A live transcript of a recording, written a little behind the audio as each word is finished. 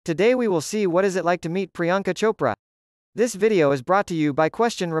Today we will see what is it like to meet Priyanka Chopra. This video is brought to you by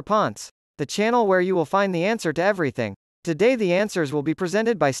Question Response, the channel where you will find the answer to everything. Today the answers will be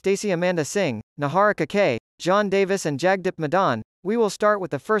presented by Stacy Amanda Singh, Niharika K, John Davis and Jagdeep Madan. We will start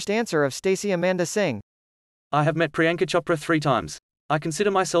with the first answer of Stacy Amanda Singh. I have met Priyanka Chopra 3 times. I consider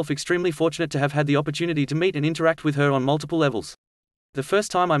myself extremely fortunate to have had the opportunity to meet and interact with her on multiple levels. The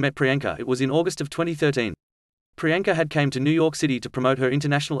first time I met Priyanka, it was in August of 2013. Priyanka had came to New York City to promote her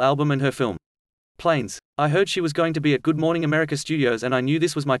international album and her film, Planes. I heard she was going to be at Good Morning America Studios and I knew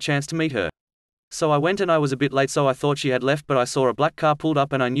this was my chance to meet her. So I went and I was a bit late, so I thought she had left, but I saw a black car pulled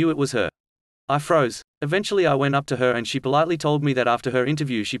up and I knew it was her. I froze. Eventually I went up to her and she politely told me that after her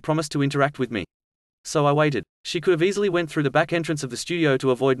interview she promised to interact with me. So I waited. She could have easily went through the back entrance of the studio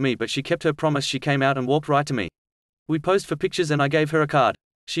to avoid me, but she kept her promise. She came out and walked right to me. We posed for pictures and I gave her a card.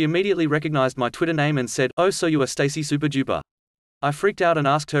 She immediately recognized my Twitter name and said, "Oh, so you are Stacy super duper." I freaked out and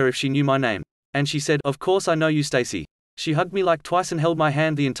asked her if she knew my name. And she said, "Of course I know you, Stacy." She hugged me like twice and held my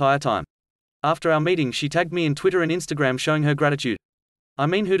hand the entire time. After our meeting she tagged me in Twitter and Instagram showing her gratitude. I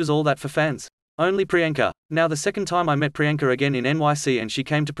mean, who does all that for fans? Only Priyanka. Now the second time I met Priyanka again in NYC and she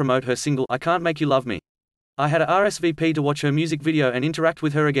came to promote her single, I Can't Make You Love Me. I had a RSVP to watch her music video and interact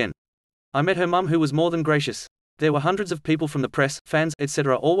with her again. I met her mum, who was more than gracious. There were hundreds of people from the press, fans,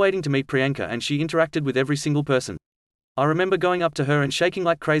 etc. all waiting to meet Priyanka, and she interacted with every single person. I remember going up to her and shaking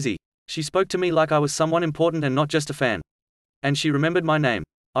like crazy. She spoke to me like I was someone important and not just a fan. And she remembered my name.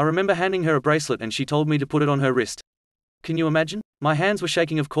 I remember handing her a bracelet and she told me to put it on her wrist. Can you imagine? My hands were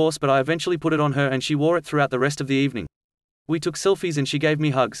shaking, of course, but I eventually put it on her and she wore it throughout the rest of the evening. We took selfies and she gave me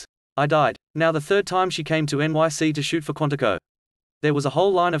hugs. I died. Now the third time she came to NYC to shoot for Quantico. There was a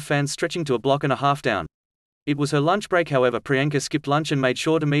whole line of fans stretching to a block and a half down. It was her lunch break, however Priyanka skipped lunch and made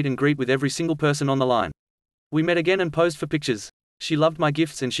sure to meet and greet with every single person on the line. We met again and posed for pictures. She loved my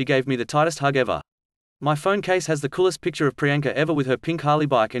gifts and she gave me the tightest hug ever. My phone case has the coolest picture of Priyanka ever with her pink Harley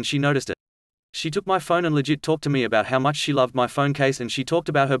bike, and she noticed it. She took my phone and legit talked to me about how much she loved my phone case, and she talked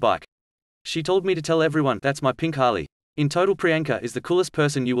about her bike. She told me to tell everyone, "That's my pink Harley." In total, Priyanka is the coolest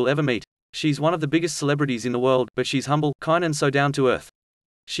person you will ever meet. She's one of the biggest celebrities in the world, but she's humble, kind and so down to earth.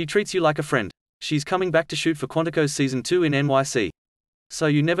 She treats you like a friend. She's coming back to shoot for Quantico's Season 2 in NYC. So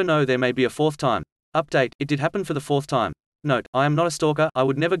you never know, there may be a fourth time. Update, it did happen for the fourth time. Note, I am not a stalker, I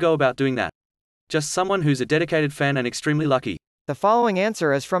would never go about doing that. Just someone who's a dedicated fan and extremely lucky. The following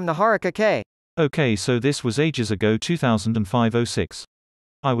answer is from Niharika K. Okay, so this was ages ago, 2005-06.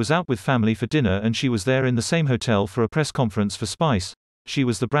 I was out with family for dinner and she was there in the same hotel for a press conference for Spice. She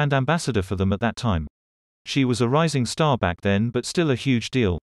was the brand ambassador for them at that time. She was a rising star back then, but still a huge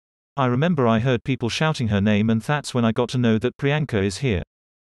deal. I remember I heard people shouting her name, and that's when I got to know that Priyanka is here.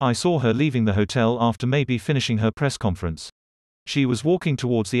 I saw her leaving the hotel after maybe finishing her press conference. She was walking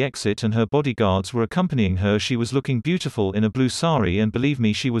towards the exit and her bodyguards were accompanying her. She was looking beautiful in a blue sari, and believe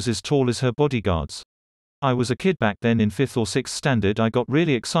me, she was as tall as her bodyguards. I was a kid back then in 5th or 6th standard. I got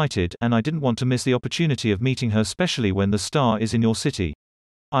really excited and I didn't want to miss the opportunity of meeting her, especially when the star is in your city.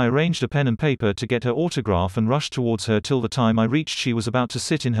 I arranged a pen and paper to get her autograph and rushed towards her. Till the time I reached, she was about to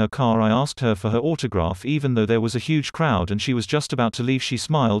sit in her car. I asked her for her autograph even though there was a huge crowd, and she was just about to leave. She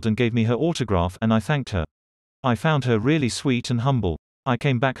smiled and gave me her autograph and I thanked her. I found her really sweet and humble. I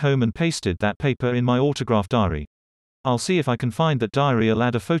came back home and pasted that paper in my autograph diary. I'll see if I can find that diary. I'll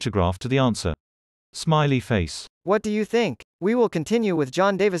add a photograph to the answer. Smiley face. What do you think? We will continue with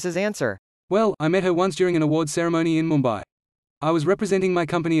John Davis's answer. Well, I met her once during an awards ceremony in Mumbai. I was representing my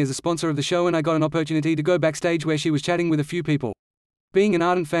company as a sponsor of the show and I got an opportunity to go backstage where she was chatting with a few people. Being an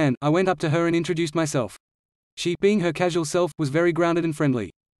ardent fan, I went up to her and introduced myself. She, being her casual self, was very grounded and friendly.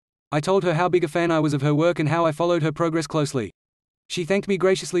 I told her how big a fan I was of her work and how I followed her progress closely. She thanked me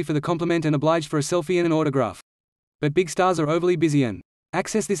graciously for the compliment and obliged for a selfie and an autograph. But big stars are overly busy and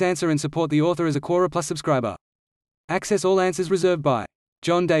access this answer and support the author as a Quora Plus subscriber. Access all answers reserved by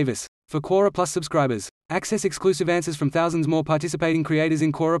John Davis. For Quora Plus subscribers, access exclusive answers from thousands more participating creators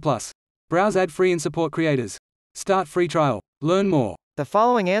in Quora Plus. Browse ad-free and support creators. Start free trial. Learn more. The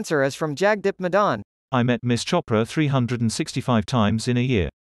following answer is from Jagdeep Madan. I met Miss Chopra 365 times in a year.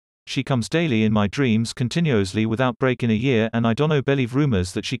 She comes daily in my dreams continuously without break in a year, and I don't believe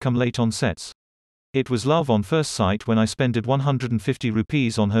rumors that she come late on sets. It was love on first sight when I spended 150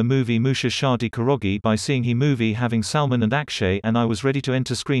 rupees on her movie Musha Shadi Karogi by seeing he movie having Salman and Akshay, and I was ready to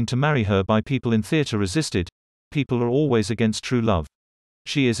enter screen to marry her by people in theatre resisted. People are always against true love.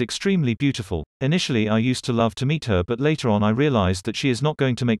 She is extremely beautiful. Initially I used to love to meet her, but later on I realized that she is not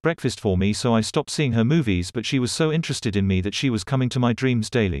going to make breakfast for me, so I stopped seeing her movies, but she was so interested in me that she was coming to my dreams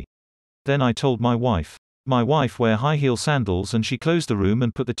daily. Then I told my wife. My wife wear high heel sandals and she closed the room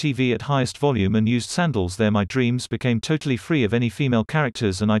and put the TV at highest volume and used sandals there. My dreams became totally free of any female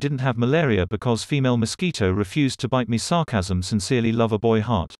characters and I didn't have malaria because female mosquito refused to bite me. Sarcasm. Sincerely, Lover Boy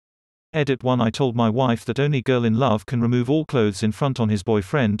Heart. Edit 1. I told my wife that only girl in love can remove all clothes in front on his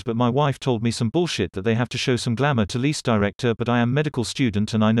boyfriend, but my wife told me some bullshit that they have to show some glamour to lease director, but I am medical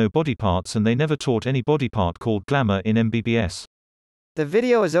student and I know body parts and they never taught any body part called glamour in MBBS. The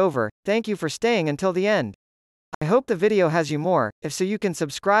video is over. Thank you for staying until the end. I hope the video has you more. If so, you can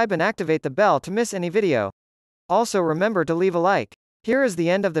subscribe and activate the bell to miss any video. Also remember to leave a like. Here is the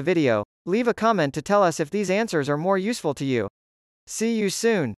end of the video. Leave a comment to tell us if these answers are more useful to you. See you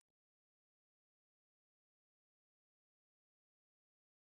soon.